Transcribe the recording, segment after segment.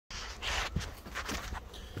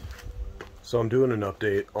So I'm doing an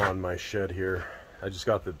update on my shed here. I just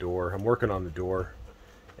got the door. I'm working on the door,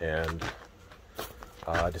 and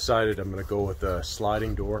I decided I'm going to go with a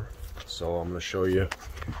sliding door. So I'm going to show you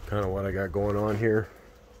kind of what I got going on here.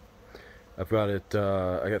 I've got it,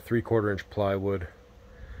 I got 3/4 inch plywood,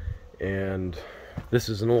 and this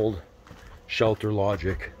is an old Shelter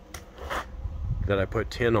Logic that I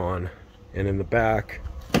put tin on. And in the back,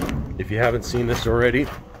 if you haven't seen this already,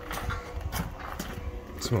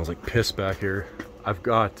 it smells like piss back here. I've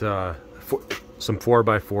got some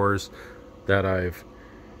 4x4s that I've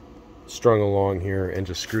strung along here and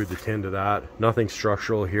just screwed the tin to that. Nothing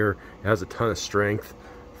structural here. It has a ton of strength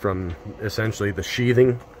from essentially the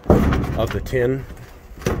sheathing of the tin.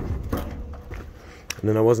 And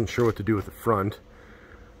then I wasn't sure what to do with the front.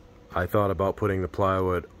 I thought about putting the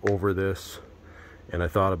plywood over this, and I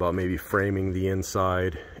thought about maybe framing the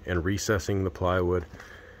inside and recessing the plywood.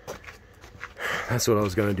 That's what I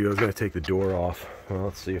was going to do. I was going to take the door off. Well,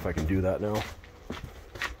 let's see if I can do that now.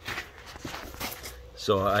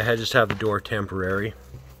 So I just have the door temporary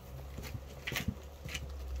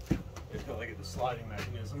until I get the sliding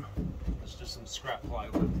mechanism. It's just some scrap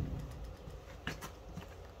plywood.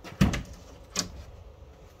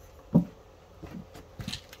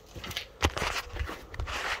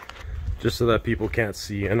 Just so that people can't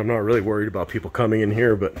see, and I'm not really worried about people coming in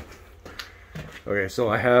here, but okay, so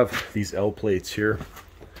I have these L plates here,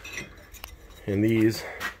 and these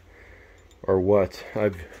are what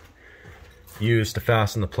I've used to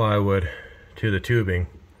fasten the plywood to the tubing.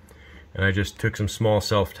 And I just took some small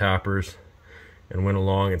self tappers and went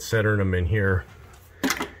along and centered them in here,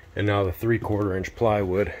 and now the 3/4 inch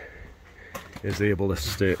plywood is able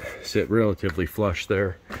to sit relatively flush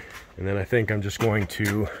there. And then I think I'm just going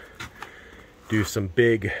to do some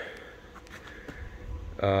big,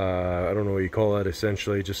 I don't know what you call that,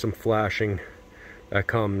 essentially just some flashing that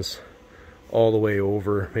comes all the way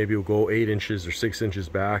over. Maybe we'll go 8 inches or 6 inches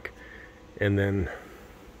back, and then,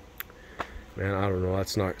 man, I don't know,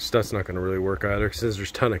 that's not going to really work either, because there's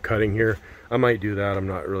a ton of cutting here. I might do that, I'm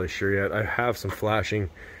not really sure yet. I have some flashing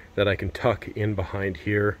that I can tuck in behind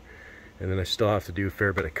here, and then I still have to do a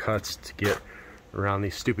fair bit of cuts to get around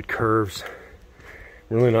these stupid curves.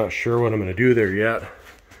 I'm really not sure what I'm going to do there yet.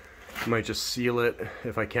 I might just seal it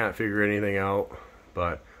if I can't figure anything out,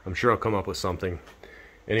 but I'm sure I'll come up with something.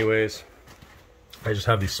 Anyways, I just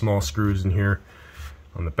have these small screws in here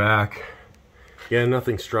on the back. Yeah,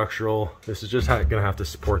 nothing structural. This is just going to have to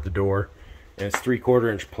support the door. And it's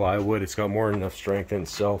 3/4 inch plywood. It's got more than enough strength in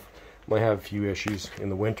itself. Might have a few issues in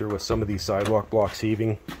the winter with some of these sidewalk blocks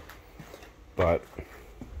heaving, but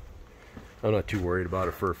I'm not too worried about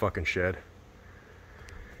it for a fucking shed.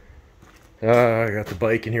 I got the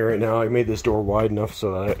bike in here right now. I made this door wide enough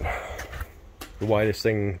so that the widest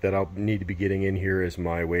thing that I'll need to be getting in here is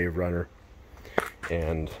my wave runner.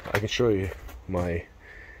 And I can show you my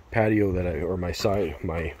patio that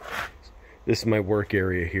this is my work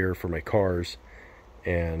area here for my cars.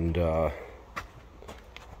 And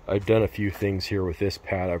I've done a few things here with this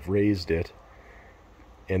pad. I've raised it,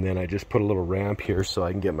 and then I just put a little ramp here so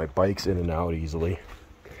I can get my bikes in and out easily.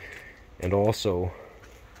 And also,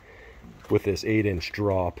 with this 8-inch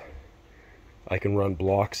drop, I can run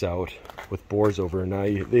blocks out with boards over. Now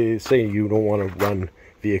they say you don't want to run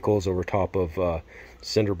vehicles over top of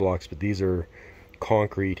cinder blocks, but these are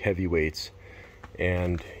concrete heavyweights,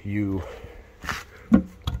 and you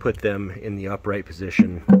put them in the upright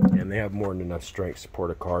position and they have more than enough strength to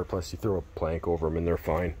support a car. Plus you throw a plank over them and they're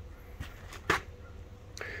fine.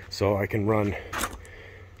 So I can run,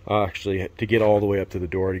 actually, to get all the way up to the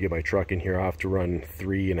door to get my truck in here, I have to run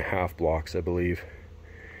 3.5 blocks, I believe.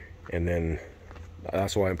 And then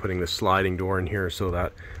that's why I'm putting this sliding door in here, so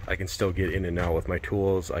that I can still get in and out with my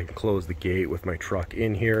tools. I can close the gate with my truck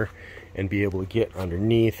in here and be able to get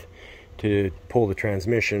underneath to pull the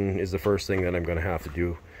transmission is the first thing that I'm going to have to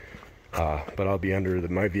do. But I'll be under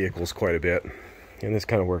my vehicles quite a bit, and this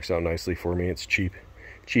kind of works out nicely for me. It's cheap,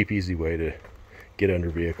 easy way to get under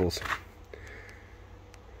vehicles.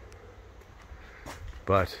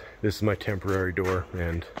 But this is my temporary door,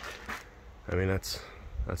 and I mean that's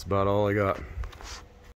about all I got.